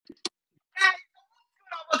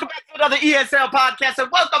another ESL podcast,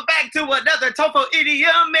 and welcome back to another TOEFL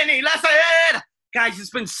idiom mini lesson. Guys, it's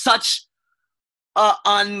been such an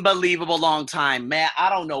unbelievable long time, man. I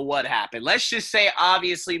don't know what happened. Let's just say,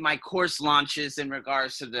 obviously, my course launches in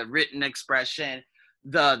regards to the written expression,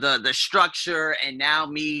 the structure, and now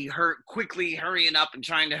me quickly hurrying up and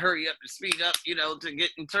trying to hurry up and speed up, to get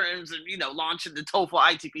in terms of, launching the TOEFL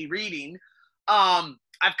ITP reading.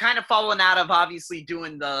 I've kind of fallen out of obviously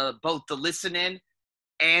doing both the listening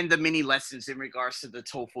and the mini lessons in regards to the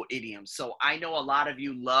TOEFL idioms. So I know a lot of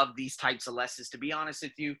you love these types of lessons. To be honest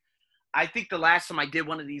with you, I think the last time I did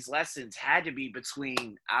one of these lessons had to be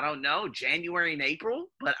between, I don't know, January and April,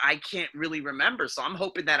 but I can't really remember. So I'm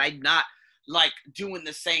hoping that I'm not like doing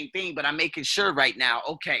the same thing, but I'm making sure right now,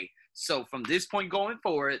 okay, so from this point going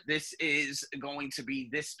forward, this is going to be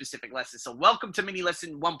this specific lesson. So welcome to mini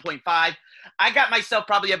lesson 1.5. I got myself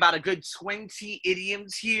probably about a good 20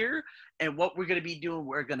 idioms here. And what we're going to be doing,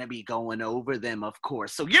 we're going to be going over them, of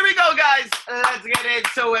course. So here we go, guys. Let's get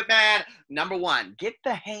into it, man. Number one, get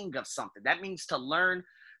the hang of something. That means to learn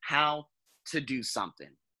how to do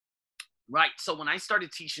something. Right. So when I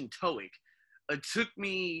started teaching TOEIC, it took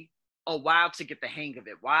me a while to get the hang of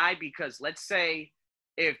it. Why? Because let's say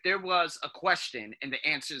if there was a question and the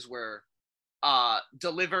answers were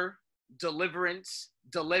deliver, deliverance,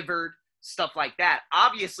 delivered, stuff like that,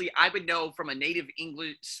 obviously I would know from a native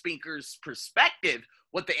English speaker's perspective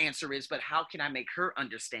what the answer is, but how can I make her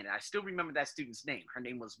understand it? I still remember that student's name. Her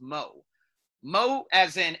name was Mo. Mo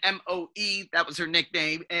as in M-O-E, that was her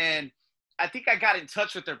nickname. And I think I got in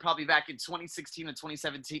touch with her probably back in 2016 or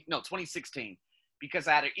 2016. Because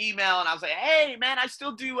I had her email and I was like, hey, man, I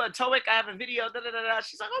still do TOEIC. I have a video.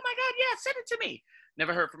 She's like, oh, my God, yeah, send it to me.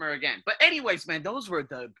 Never heard from her again. But anyways, man, those were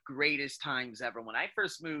the greatest times ever. When I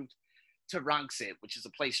first moved to Rangsit, which is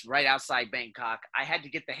a place right outside Bangkok, I had to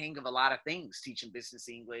get the hang of a lot of things, teaching business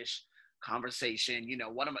English, conversation.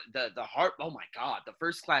 One of oh, my God, the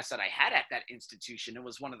first class that I had at that institution, it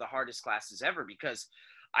was one of the hardest classes ever because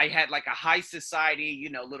I had like a high society,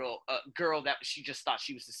 little girl that she just thought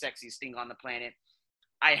she was the sexiest thing on the planet.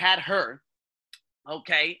 I had her,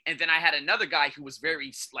 okay, and then I had another guy who was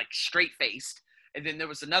very, like, straight-faced, and then there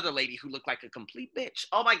was another lady who looked like a complete bitch.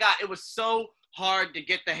 Oh, my God, it was so hard to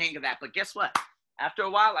get the hang of that, but guess what? After a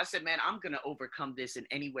while, I said, man, I'm going to overcome this in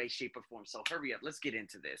any way, shape, or form, so hurry up, let's get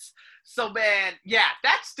into this. So, man, yeah,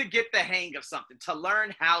 that's to get the hang of something, to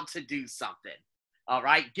learn how to do something, all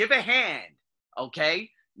right? Give a hand, okay?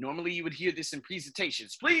 Normally, you would hear this in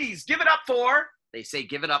presentations. Please give it up for, they say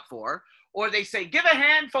give it up for, or they say, give a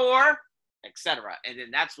hand for, etc. And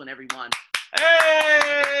then that's when everyone,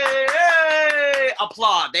 hey,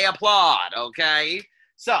 applaud. They applaud, okay?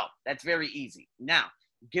 So that's very easy. Now,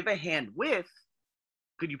 give a hand with,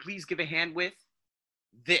 could you please give a hand with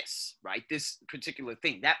this, right? This particular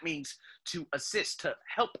thing. That means to assist, to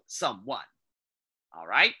help someone, all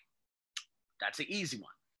right? That's an easy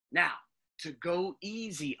one. Now, to go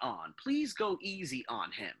easy on, please go easy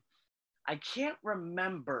on him. I can't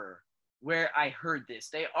remember where I heard this.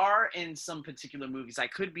 They are in some particular movies. I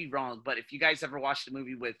could be wrong, but if you guys ever watched the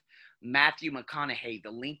movie with Matthew McConaughey,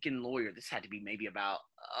 The Lincoln Lawyer, this had to be maybe about,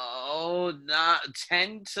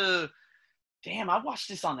 10 to, I watched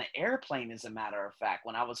this on the airplane, as a matter of fact,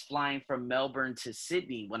 when I was flying from Melbourne to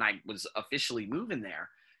Sydney when I was officially moving there.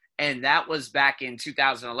 And that was back in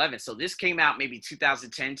 2011. So this came out maybe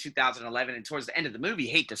 2010, 2011, and towards the end of the movie,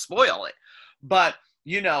 hate to spoil it, but,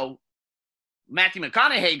 Matthew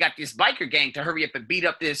McConaughey got this biker gang to hurry up and beat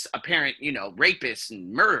up this apparent, rapist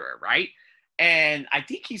and murderer, right? And I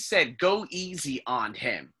think he said, go easy on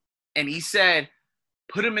him. And he said,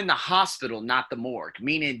 put him in the hospital, not the morgue,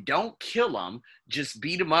 meaning don't kill him, just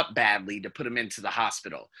beat him up badly to put him into the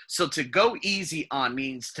hospital. So to go easy on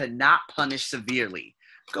means to not punish severely.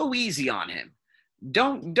 Go easy on him.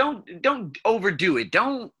 Don't overdo it.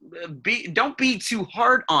 Don't be too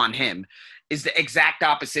hard on him is the exact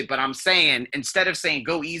opposite. But I'm saying, instead of saying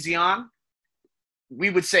go easy on, we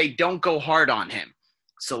would say don't go hard on him.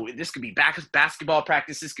 So this could be basketball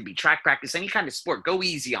practice. This could be track practice, any kind of sport. Go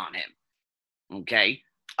easy on him. Okay.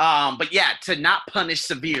 But yeah, to not punish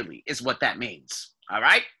severely is what that means. All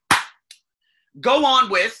right. Go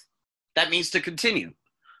on with, that means to continue.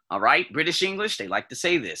 All right. British English, they like to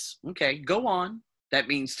say this. Okay. Go on. That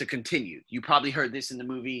means to continue. You probably heard this in the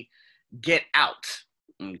movie Get Out.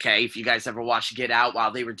 Okay, if you guys ever watched Get Out,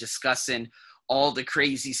 while they were discussing all the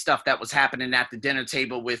crazy stuff that was happening at the dinner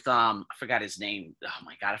table with, I forgot his name. Oh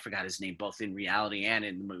my God, I forgot his name, both in reality and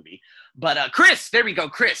in the movie. But Chris, there we go,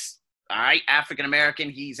 Chris. All right,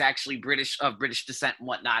 African-American. He's actually British, of British descent and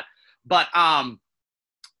whatnot. But,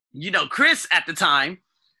 Chris at the time,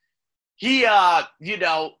 he,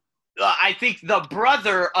 I think the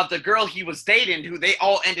brother of the girl he was dating, who they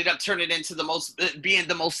all ended up turning into being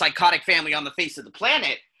the most psychotic family on the face of the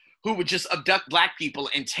planet, who would just abduct black people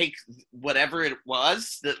and take whatever it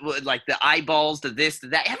was, like the eyeballs, the this, the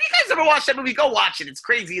that. Have you guys ever watched that movie? Go watch it. It's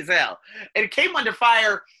crazy as hell. And it came under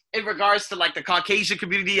fire in regards to like the Caucasian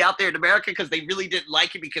community out there in America, because they really didn't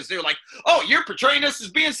like it, because they're like, oh, you're portraying us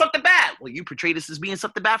as being something bad. Well, you portrayed us as being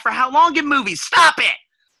something bad for how long in movies? Stop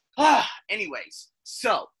it. Anyways,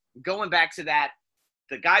 so going back to that,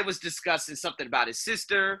 the guy was discussing something about his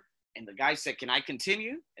sister, and the guy said, can I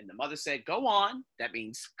continue? And the mother said, go on. That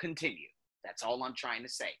means continue. That's all I'm trying to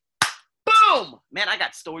say. Boom! Man, I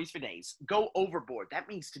got stories for days. Go overboard. That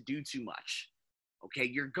means to do too much. Okay,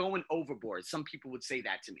 you're going overboard. Some people would say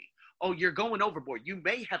that to me. Oh, you're going overboard. You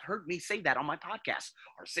may have heard me say that on my podcast.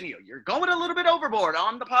 Arsenio, you're going a little bit overboard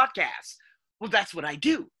on the podcast. Well, that's what I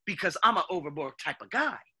do, because I'm an overboard type of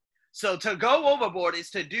guy. So to go overboard is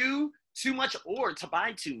to do too much or to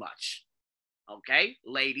buy too much. Okay,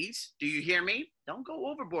 ladies, do you hear me? Don't go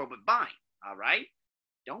overboard with buying, all right?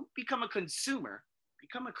 Don't become a consumer.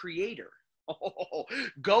 Become a creator. Oh,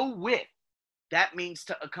 go with. That means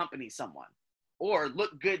to accompany someone or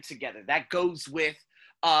look good together. That goes with,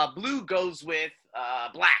 blue goes with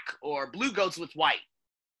black, or blue goes with white,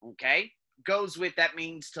 okay? Goes with, that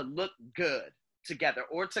means to look good together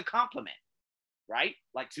or to complement, right?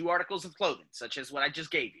 Like two articles of clothing, such as what I just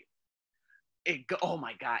gave you. Oh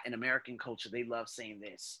my God, in American culture, they love saying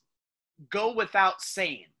this. Go without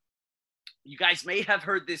saying. You guys may have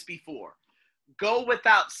heard this before. Go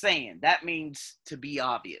without saying. That means to be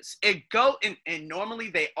obvious. And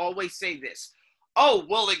normally they always say this. Oh,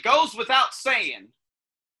 well, it goes without saying.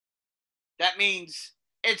 That means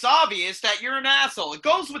it's obvious that you're an asshole. It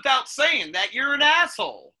goes without saying that you're an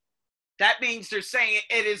asshole. That means they're saying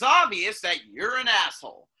it is obvious that you're an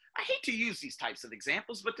asshole. I hate to use these types of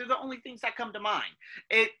examples, but they're the only things that come to mind.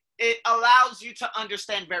 It allows you to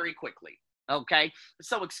understand very quickly, okay?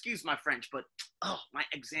 So excuse my French, but my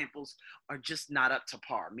examples are just not up to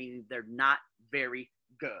par, meaning they're not very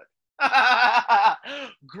good.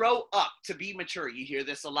 Grow up to be mature. You hear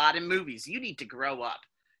this a lot in movies. You need to grow up.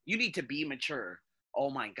 You need to be mature. Oh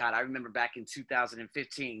my God, I remember back in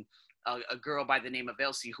 2015, a girl by the name of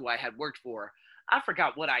Elsie, who I had worked for, I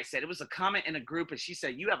forgot what I said. It was a comment in a group, and she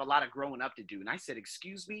said, you have a lot of growing up to do. And I said,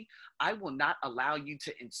 excuse me, I will not allow you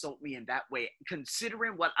to insult me in that way.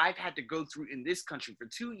 Considering what I've had to go through in this country for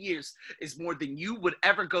 2 years is more than you would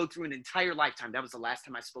ever go through an entire lifetime. That was the last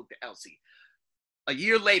time I spoke to Elsie. A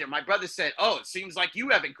year later, my brother said, oh, it seems like you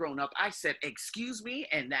haven't grown up. I said, excuse me,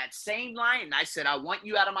 and that same line, and I said, I want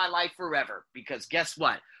you out of my life forever, because guess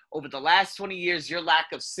what? Over the last 20 years, your lack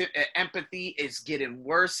of empathy is getting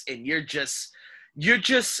worse, and you're just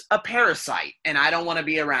a parasite, and I don't want to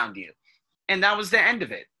be around you. And that was the end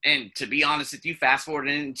of it. And to be honest with you, fast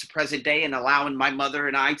forwarding into present day and allowing my mother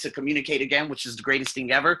and I to communicate again, which is the greatest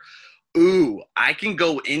thing ever. Ooh, I can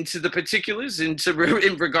go into the particulars in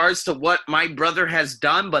regards to what my brother has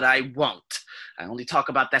done, but I won't. I only talk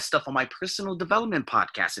about that stuff on my personal development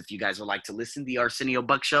podcast. If you guys would like to listen, the Arsenio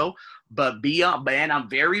Buck Show, but man, I'm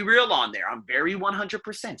very real on there. I'm very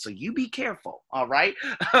 100%. So you be careful. All right.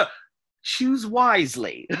 Choose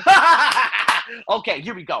wisely. Okay,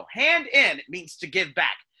 here we go. Hand in means to give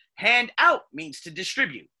back. Hand out means to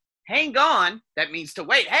distribute. Hang on, that means to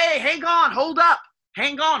wait. Hey, hang on, hold up.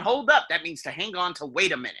 Hang on, hold up. That means to hang on, to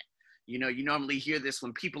wait a minute. You know, you normally hear this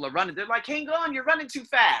when people are running. They're like, hang on, you're running too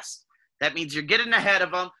fast. That means you're getting ahead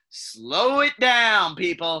of them. Slow it down,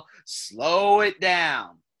 people. Slow it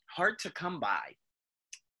down. Hard to come by.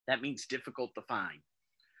 That means difficult to find.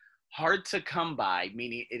 Hard to come by,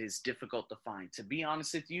 meaning it is difficult to find. To be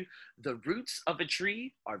honest with you, the roots of a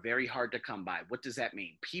tree are very hard to come by. What does that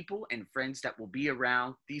mean? People and friends that will be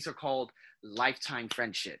around. These are called lifetime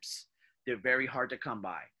friendships. They're very hard to come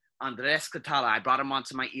by. Andres Catala, I brought him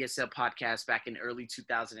onto my ESL podcast back in early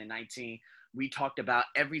 2019. We talked about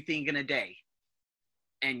everything in a day.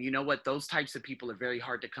 And you know what? Those types of people are very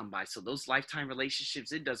hard to come by. So those lifetime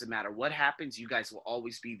relationships, it doesn't matter what happens. You guys will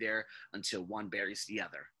always be there until one buries the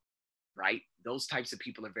other, right? Those types of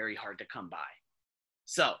people are very hard to come by.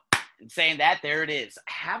 So in saying that, there it is.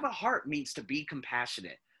 Have a heart means to be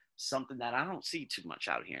compassionate. Something that I don't see too much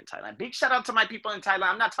out here in Thailand. Big shout out to my people in Thailand.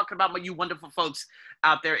 I'm not talking about you wonderful folks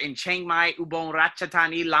out there in Chiang Mai, Ubon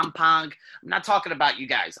Ratchathani, Lampang. I'm not talking about you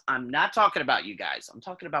guys. I'm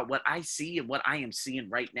talking about what I see and what I am seeing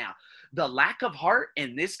right now. The lack of heart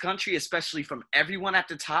in this country, especially from everyone at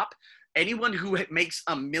the top, anyone who makes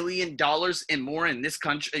 $1 million and more in this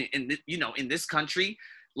country, in this country,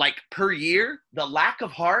 like per year, the lack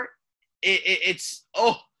of heart, there's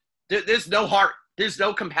no heart. There's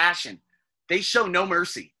no compassion. They show no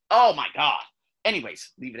mercy. Oh my God.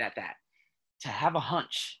 Anyways, leave it at that. To have a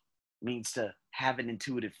hunch means to have an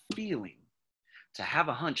intuitive feeling. To have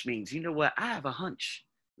a hunch means, you know what? I have a hunch.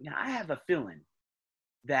 I have a feeling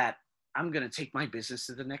that I'm going to take my business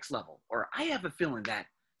to the next level. Or I have a feeling that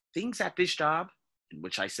things at this job,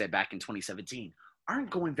 which I said back in 2017, aren't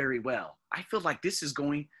going very well. I feel like this is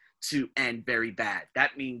going to end very bad.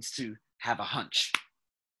 That means to have a hunch.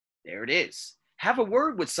 There it is. Have a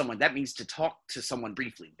word with someone. That means to talk to someone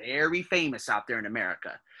briefly. Very famous out there in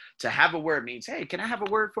America. To have a word means, hey, can I have a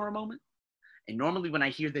word for a moment? And normally when I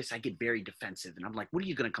hear this, I get very defensive. And I'm like, what are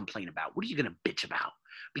you going to complain about? What are you going to bitch about?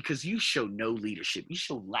 Because you show no leadership. You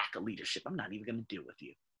show lack of leadership. I'm not even going to deal with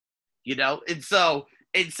you. You know? And so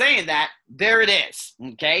in saying that, there it is.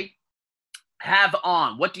 Okay? Have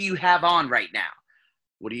on. What do you have on right now?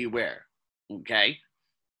 What do you wear? Okay?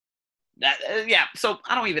 Yeah, so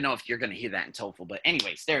I don't even know if you're going to hear that in TOEFL, but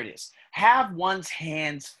anyways, there it is. Have one's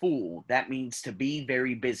hands full. That means to be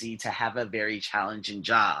very busy, to have a very challenging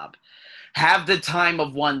job. Have the time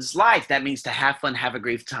of one's life. That means to have fun, have a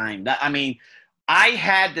great time. I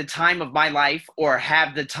had the time of my life, or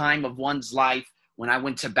have the time of one's life, when I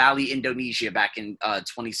went to Bali, Indonesia back in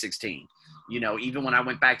 2016. You know, even when I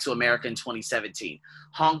went back to America in 2017.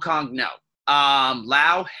 Hong Kong, no.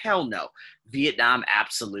 Laos, hell no. Vietnam,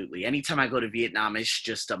 absolutely. Anytime I go to Vietnam, it's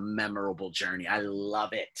just a memorable journey. I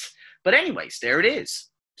love it. But anyways, there it is.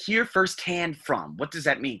 Hear firsthand from. What does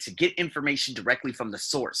that mean? To get information directly from the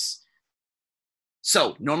source.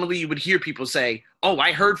 So normally you would hear people say, oh,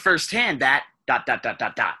 I heard firsthand that, ...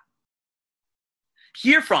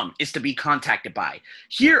 Hear from is to be contacted by.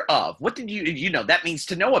 Hear of. What did you know, that means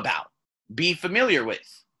to know about. Be familiar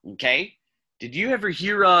with. Okay? Did you ever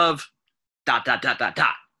hear of ...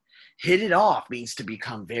 Hit it off means to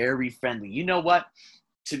become very friendly. You know what?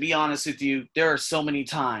 To be honest with you, there are so many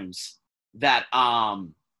times that,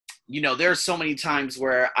 there are so many times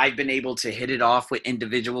where I've been able to hit it off with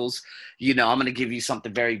individuals. You know, I'm going to give you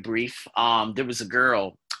something very brief. There was a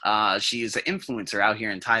girl, she is an influencer out here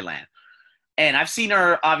in Thailand. And I've seen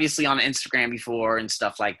her obviously on Instagram before and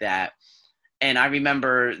stuff like that. And I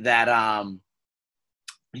remember that,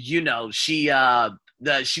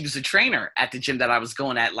 she was a trainer at the gym that I was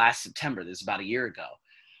going at last September. This was about a year ago.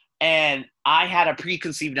 And I had a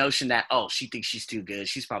preconceived notion that, oh, she thinks she's too good.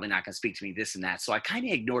 She's probably not going to speak to me, this and that. So I kind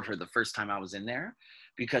of ignored her the first time I was in there,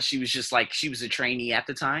 because she was just like, she was a trainee at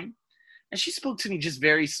the time. And she spoke to me just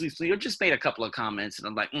very sweetly, or just made a couple of comments. And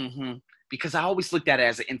I'm like, because I always looked at it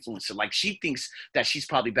as an influencer. Like, she thinks that she's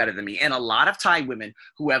probably better than me. And a lot of Thai women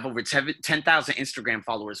who have over 10,000 Instagram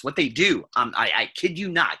followers, what they do, I kid you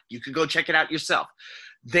not, you could go check it out yourself.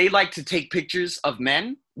 They like to take pictures of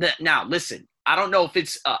men. Now, listen, I don't know if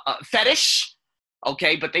it's a fetish,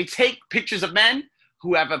 okay, but they take pictures of men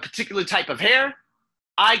who have a particular type of hair,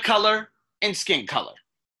 eye color, and skin color.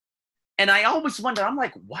 And I always wonder, I'm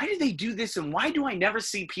like, why do they do this? And why do I never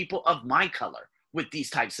see people of my color with these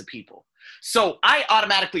types of people? So I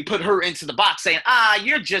automatically put her into the box saying,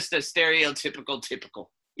 you're just a stereotypical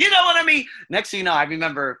typical. You know what I mean? Next thing you know, I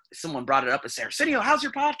remember someone brought it up and said, Arsenio, how's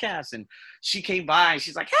your podcast? And she came by and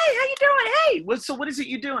she's like, hey, how you doing? Hey, so what is it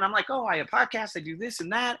you do? And I'm like, oh, I have a podcast. I do this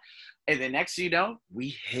and that. And then next thing you know,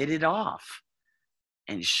 we hit it off.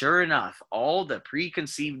 And sure enough, all the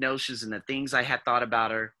preconceived notions and the things I had thought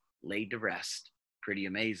about her laid to rest. Pretty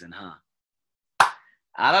amazing, huh?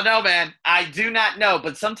 I don't know, man. I do not know.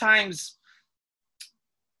 But sometimes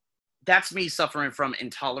that's me suffering from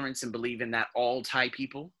intolerance and believing that all Thai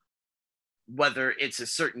people, whether it's a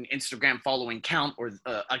certain Instagram following count or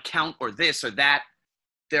account or this or that,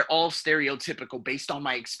 they're all stereotypical based on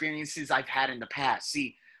my experiences I've had in the past.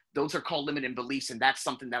 See, those are called limiting beliefs, and that's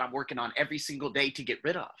something that I'm working on every single day to get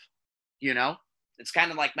rid of. You know, it's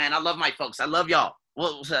kind of like, man, I love my folks. I love y'all.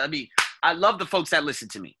 Well, I mean, I love the folks that listen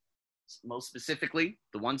to me. Most specifically,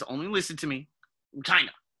 the ones that only listen to me from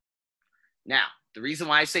China. Now, the reason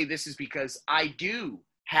why I say this is because I do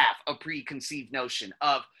have a preconceived notion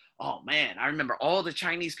of, oh man, I remember all the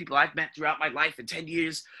Chinese people I've met throughout my life in 10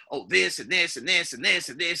 years. Oh, this and this and this and this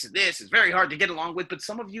and this and this is very hard to get along with, but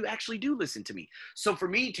some of you actually do listen to me. So for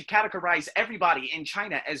me to categorize everybody in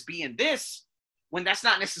China as being this, when that's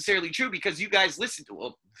not necessarily true, because you guys listen to,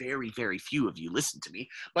 well, very, very few of you listen to me,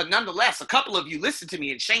 but nonetheless, a couple of you listen to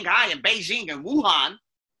me in Shanghai and Beijing and Wuhan.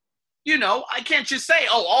 You know, I can't just say,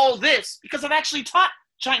 oh, all this, because I've actually taught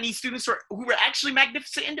Chinese students who were actually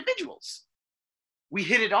magnificent individuals. We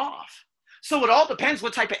hit it off. So it all depends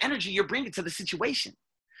what type of energy you're bringing to the situation.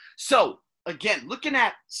 So again, looking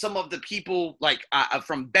at some of the people like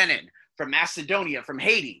from Benin, from Macedonia, from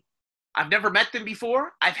Haiti, I've never met them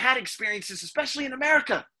before. I've had experiences, especially in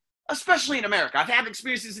America. I've had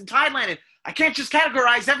experiences in Thailand, and I can't just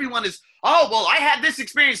categorize everyone as, oh, well, I had this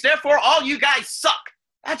experience, therefore all you guys suck.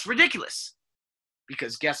 That's ridiculous.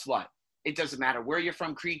 Because guess what? It doesn't matter where you're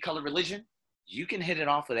from, creed, color, religion. You can hit it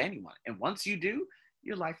off with anyone. And once you do,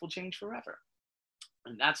 your life will change forever.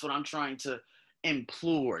 And that's what I'm trying to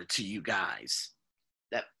implore to you guys.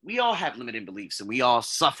 That we all have limited beliefs and we all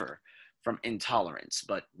suffer from intolerance.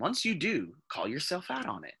 But once you do, call yourself out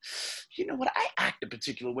on it. You know what? I act a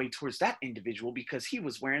particular way towards that individual because he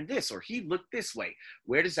was wearing this or he looked this way.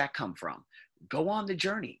 Where does that come from? Go on the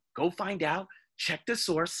journey. Go find out. Check the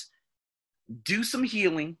source. Do some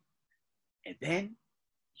healing. And then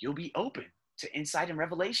you'll be open to insight and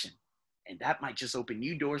revelation. And that might just open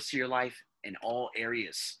new doors to your life in all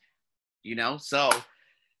areas. You know? So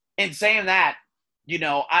in saying that, you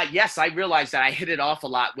know, I realized that I hit it off a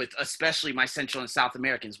lot with especially my Central and South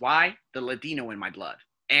Americans. Why? The Latino in my blood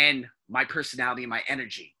and my personality and my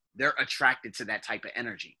energy. They're attracted to that type of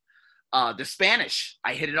energy. The Spanish,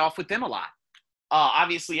 I hit it off with them a lot.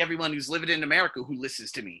 Obviously, everyone who's living in America who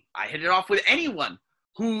listens to me, I hit it off with anyone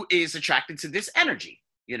who is attracted to this energy,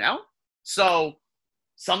 you know? So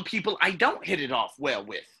some people I don't hit it off well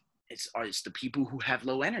with. It's the people who have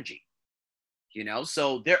low energy. You know,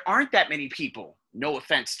 so there aren't that many people, no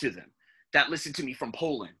offense to them, that listen to me from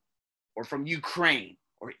Poland or from Ukraine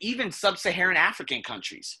or even sub-Saharan African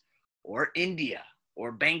countries or India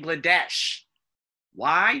or Bangladesh.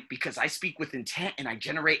 Why? Because I speak with intent and I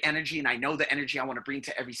generate energy and I know the energy I want to bring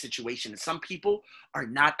to every situation. And some people are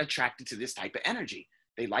not attracted to this type of energy.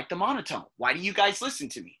 They like the monotone. Why do you guys listen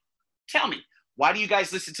to me? Tell me, why do you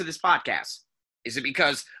guys listen to this podcast? Is it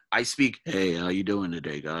because I speak, hey, how you doing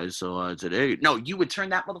today, guys? So today, no, you would turn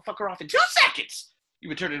that motherfucker off in 2 seconds. You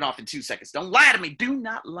would turn it off in 2 seconds. Don't lie to me. Do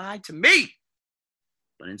not lie to me.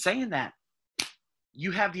 But in saying that,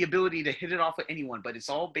 you have the ability to hit it off with anyone, but it's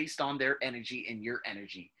all based on their energy and your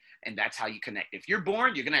energy. And that's how you connect. If you're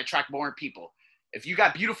born, you're going to attract born people. If you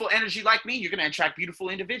got beautiful energy like me, you're going to attract beautiful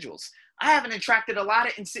individuals. I haven't attracted an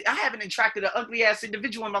ugly ass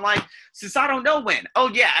individual in my life since I don't know when. Oh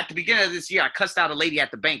yeah, at the beginning of this year, I cussed out a lady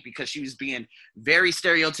at the bank because she was being very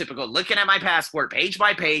stereotypical, looking at my passport page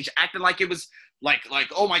by page, acting like it was like,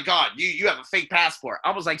 oh my God, you have a fake passport.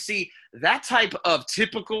 I was like, see, that type of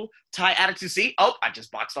typical Thai attitude. See, oh, I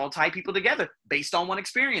just boxed all Thai people together based on one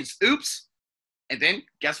experience. Oops. And then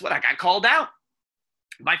guess what? I got called out.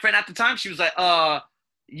 My friend at the time, she was like,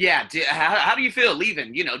 yeah, how do you feel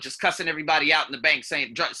leaving? You know, just cussing everybody out in the bank,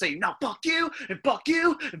 saying, no, fuck you, and fuck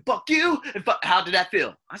you, and fuck you, and fuck. How did that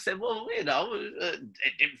feel? I said, well, you know, it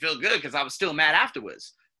didn't feel good because I was still mad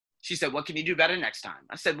afterwards. She said, what can you do better next time?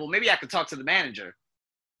 I said, well, maybe I could talk to the manager.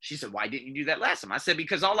 She said, why didn't you do that last time? I said,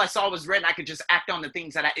 because all I saw was red and I could just act on the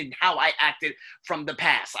things and how I acted from the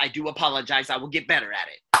past. I do apologize. I will get better at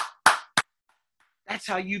it. That's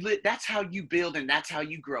how you live. That's how you build and that's how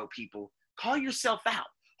you grow, people. Call yourself out.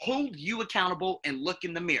 Hold you accountable and look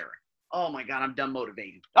in the mirror. Oh my God, I'm done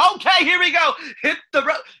motivating. Okay, here we go. Hit the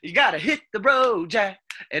road. You got to hit the road, Jack.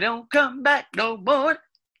 And don't come back no more.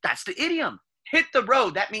 That's the idiom. Hit the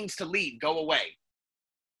road. That means to leave, go away.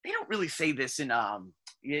 They don't really say this in,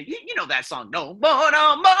 you know that song, No More,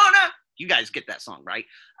 No More. You guys get that song, right?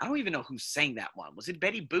 I don't even know who sang that one. Was it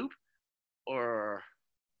Betty Boop or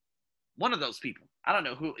one of those people? I don't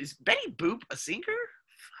know who. Is Betty Boop a singer?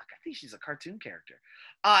 Fuck, I think she's a cartoon character.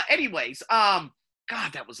 Anyways, God,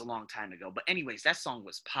 that was a long time ago. But anyways, that song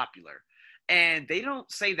was popular. And they don't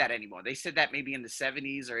say that anymore. They said that maybe in the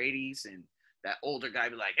 70s or 80s. And that older guy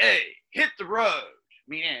would be like, hey, hit the road.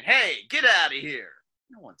 Meaning, hey, get out of here.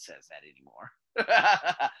 No one says that anymore.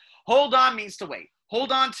 Hold on means to wait.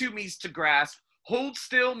 Hold on to means to grasp. Hold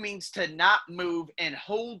still means to not move. And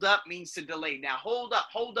hold up means to delay. Now, hold up,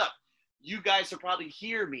 hold up. You guys will probably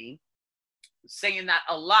hear me saying that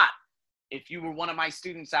a lot if you were one of my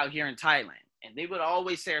students out here in Thailand. And they would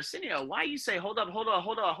always say, Arsenio, why you say, hold up, hold on,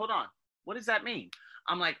 hold on, hold on. What does that mean?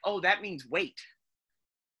 I'm like, oh, that means wait.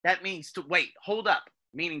 That means to wait. Hold up,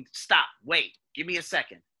 meaning stop, wait, give me a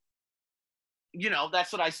second. You know,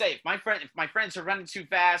 that's what I say. If my friends are running too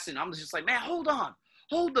fast and I'm just like, man, hold on,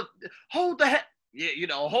 hold the heck. You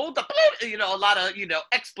know, hold the, you know, a lot of, you know,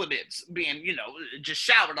 expletives being, you know, just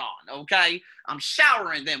shouted on, okay? I'm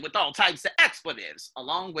showering them with all types of expletives,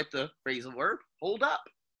 along with the phrasal verb, hold up.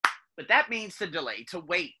 But that means to delay, to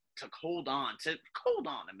wait, to hold on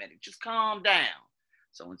a minute, just calm down.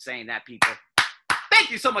 So in saying that, people,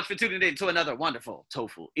 thank you so much for tuning in to another wonderful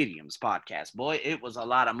TOEFL Idioms podcast. Boy, it was a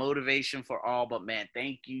lot of motivation for all, but man,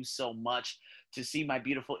 thank you so much to see my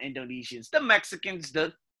beautiful Indonesians, the Mexicans,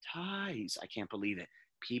 the Thais, I can't believe it,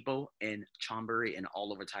 people in Chonburi and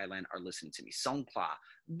all over Thailand are listening to me. Songkla,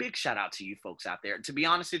 big shout out to you folks out there. To be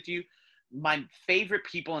honest with you, my favorite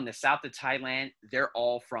people in the south of Thailand, they're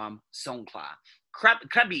all from Songkla.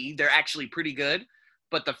 Krabi, they're actually pretty good.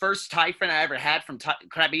 But the first Thai friend I ever had from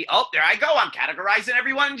Krabi, oh, there I go. I'm categorizing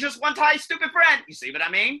everyone in just one Thai stupid friend. You see what I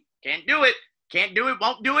mean? Can't do it. Can't do it.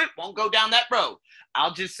 Won't do it. Won't go down that road.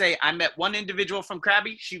 I'll just say I met one individual from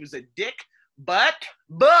Krabi. She was a dick, but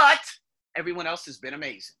everyone else has been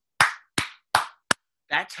amazing.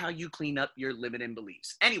 That's how you clean up your limiting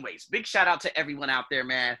beliefs. Anyways, big shout out to everyone out there,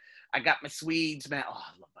 man. I got my Swedes, man. Oh,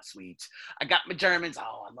 I love my Swedes. I got my Germans.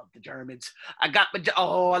 Oh, I love the Germans. I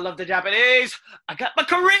love the Japanese. I got my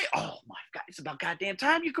Korean. Oh, my God. It's about goddamn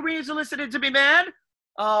time you Koreans are listening to me, man.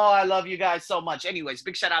 Oh, I love you guys so much. Anyways,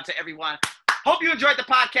 big shout out to everyone. Hope you enjoyed the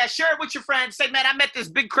podcast. Share it with your friends. Say, man, I met this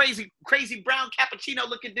big, crazy brown cappuccino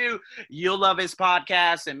looking dude. You'll love his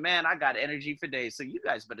podcast. And, man, I got energy for days. So you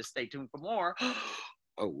guys better stay tuned for more.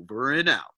 Over and out.